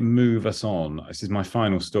I move us on? This is my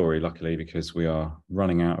final story, luckily, because we are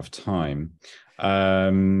running out of time.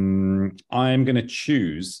 I'm going to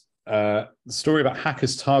choose the story about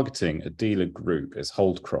hackers targeting a dealer group is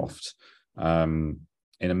Holdcroft in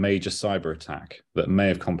a major cyber attack that may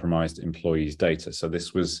have compromised employees' data. So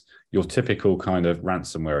this was your typical kind of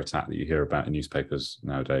ransomware attack that you hear about in newspapers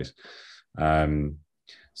nowadays.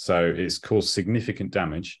 So it's caused significant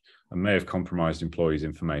damage and may have compromised employees'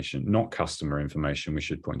 information, not customer information, we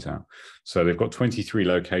should point out. So they've got 23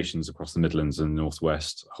 locations across the Midlands and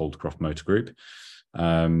Northwest, Holdcroft Motor Group.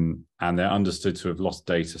 And they're understood to have lost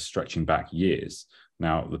data stretching back years.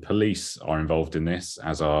 Now, the police are involved in this,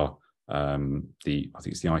 as are I think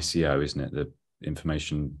it's the ICO, isn't it? The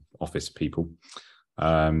Information Office people.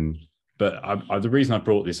 But But the reason I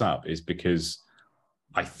brought this up is because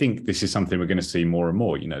I think this is something we're going to see more and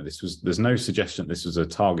more. There's no suggestion this was a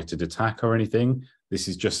targeted attack or anything. This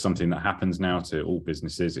is just something that happens now to all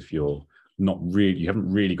businesses. If you haven't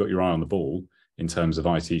really got your eye on the ball in terms of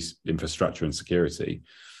IT infrastructure and security.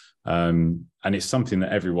 And it's something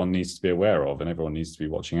that everyone needs to be aware of and everyone needs to be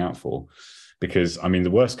watching out for. Because,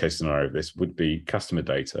 the worst case scenario of this would be customer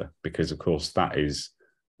data, because, of course, that is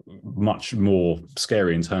much more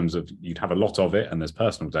scary in terms of you'd have a lot of it and there's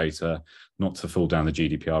personal data, not to fall down the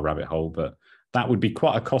GDPR rabbit hole, but that would be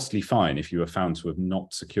quite a costly fine if you were found to have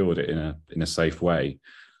not secured it in a safe way,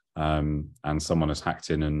 and someone has hacked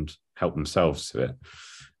in and helped themselves to it.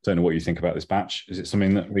 Don't know what you think about this batch. Is it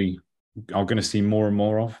something that we are going to see more and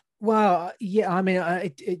more of? Well, yeah,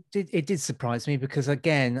 it did surprise me because,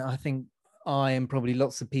 again, I think I and probably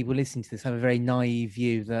lots of people listening to this have a very naive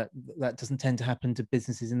view that doesn't tend to happen to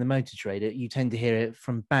businesses in the motor trade. You tend to hear it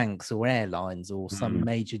from banks or airlines or some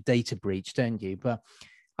major data breach, don't you? But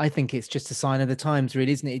I think it's just a sign of the times,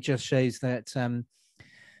 really, isn't it? It just shows that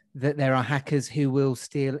that there are hackers who will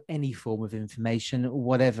steal any form of information,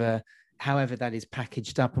 however that is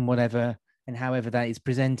packaged up and however that is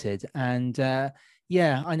presented. And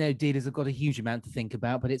yeah, I know dealers have got a huge amount to think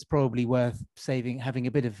about, but it's probably worth having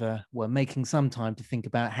a bit of making some time to think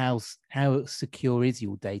about how secure is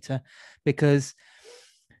your data, because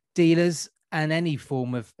dealers and any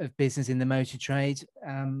form of business in the motor trade,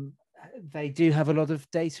 they do have a lot of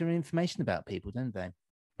data and information about people, don't they?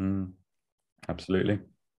 Absolutely.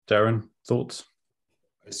 Darren, thoughts?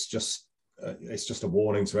 It's just a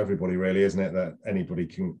warning to everybody, really, isn't it? That anybody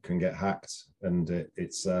can get hacked, and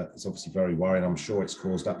it's obviously very worrying. I'm sure it's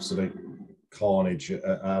caused absolute carnage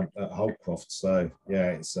at Holcroft. So yeah,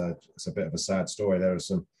 it's a bit of a sad story. There are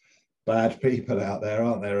some bad people out there,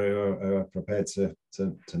 aren't there, who are prepared to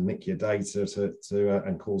nick your data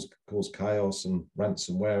and cause chaos and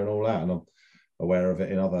ransomware and all that. And I'm aware of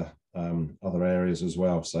it in other areas as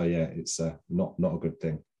well. So yeah, it's not a good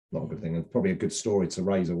thing. Not a good thing, and probably a good story to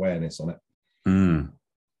raise awareness on it.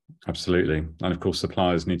 Absolutely. And of course,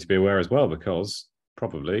 suppliers need to be aware as well, because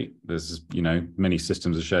probably there's, many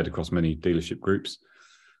systems are shared across many dealership groups,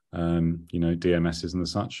 DMSs and the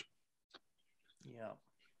such.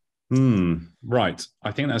 Right.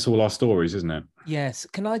 I think that's all our stories, isn't it? Yes.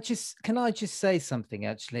 Can I just say something,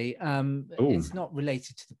 actually? It's not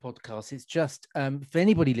related to the podcast. It's just for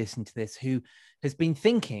anybody listening to this who has been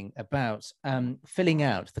thinking about filling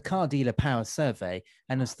out the Car Dealer Power Survey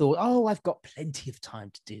and has thought, oh, I've got plenty of time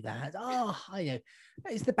to do that. Oh, I know,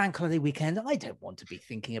 it's the bank holiday weekend. I don't want to be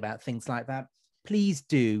thinking about things like that. Please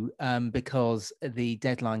do, because the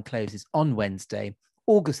deadline closes on Wednesday,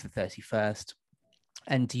 August the 31st.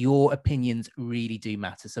 And your opinions really do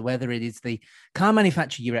matter. So whether it is the car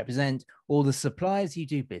manufacturer you represent or the suppliers you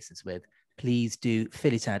do business with, please do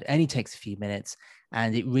fill it out. It only takes a few minutes,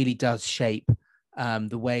 and it really does shape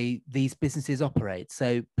the way these businesses operate.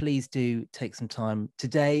 So please do take some time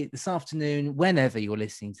today, this afternoon, whenever you're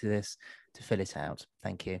listening to this, to fill it out.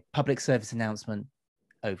 Thank you. Public service announcement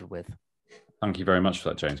over with. Thank you very much for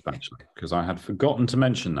that, James Batchelor, because I had forgotten to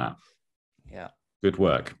mention that. Yeah. Good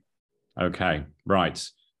work. Okay, right.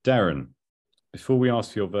 Darren, before we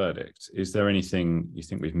ask for your verdict, is there anything you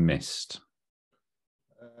think we've missed?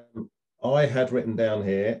 I had written down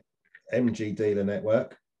here, MG dealer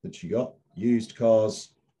network that you got, used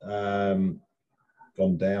cars gone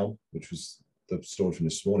down, which was the story from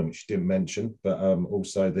this morning, which you didn't mention, but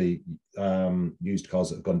also the used cars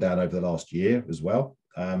that have gone down over the last year as well.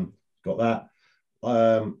 Got that.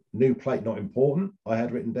 New plate, not important, I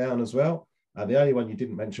had written down as well. The only one you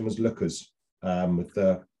didn't mention was Lookers with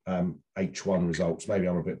the H1 results. Maybe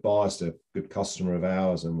I'm a bit biased, a good customer of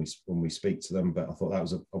ours, and when we speak to them, but I thought that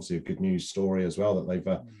was obviously a good news story as well, that they've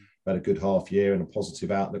had a good half year and a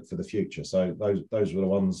positive outlook for the future. So those were the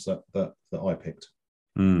ones that I picked.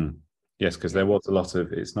 Yes, because there was a lot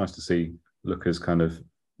of, it's nice to see Lookers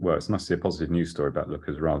it's nice to see a positive news story about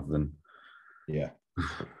Lookers rather than yeah.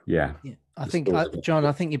 I think, John,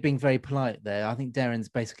 I think you're being very polite there. I think Darren's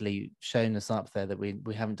basically shown us up there that we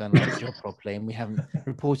haven't done our job properly, and we haven't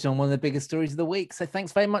reported on one of the biggest stories of the week. So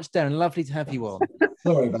thanks very much, Darren. Lovely to have you on.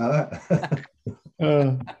 Sorry about that.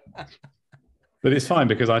 But it's fine,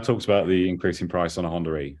 because I talked about the increasing price on a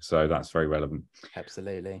Honda E, so that's very relevant.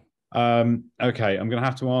 Absolutely. Okay, I'm going to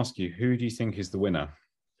have to ask you, who do you think is the winner?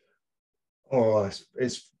 Oh,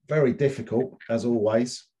 it's very difficult, as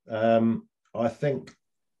always. I think,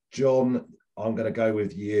 John, I'm going to go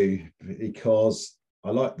with you, because I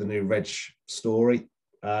like the new Reg story.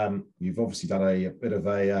 You've obviously done a bit of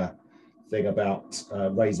a thing about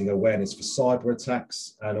raising awareness for cyber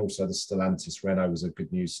attacks, and also the Stellantis Renault was a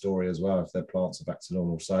good news story as well, if their plants are back to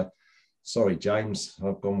normal. So sorry, James,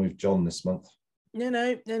 I've gone with John this month.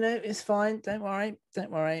 No, it's fine. Don't worry.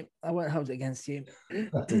 I won't hold it against you.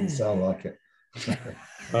 That didn't sound like it.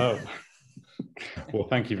 Oh. Well,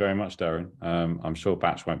 thank you very much, Darren. I'm sure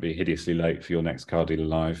Batch won't be hideously late for your next Car Dealer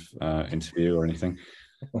Live interview or anything.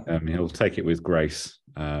 He'll take it with grace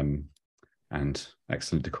and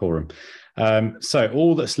excellent decorum. So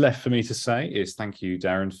all that's left for me to say is thank you,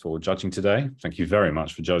 Darren, for judging today. Thank you very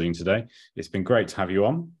much for judging today. It's been great to have you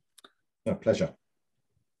on. No, pleasure.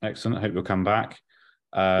 Excellent. I hope you'll come back.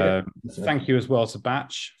 Thank you as well to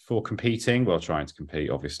Batch for competing. Well, trying to compete,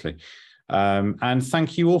 obviously. And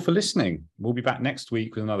thank you all for listening. We'll be back next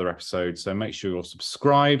week with another episode. So make sure you're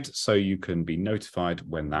subscribed so you can be notified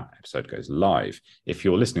when that episode goes live. If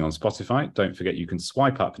you're listening on Spotify, don't forget you can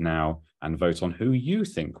swipe up now and vote on who you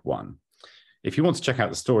think won. If you want to check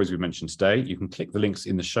out the stories we mentioned today, you can click the links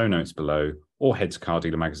in the show notes below or head to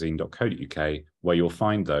cardealermagazine.co.uk where you'll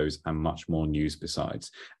find those and much more news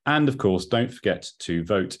besides. And of course, don't forget to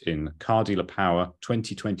vote in Car Dealer Power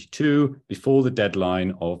 2022 before the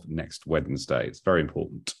deadline of next Wednesday. It's very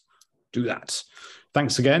important. Do that.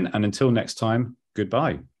 Thanks again. And until next time,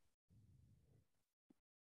 goodbye.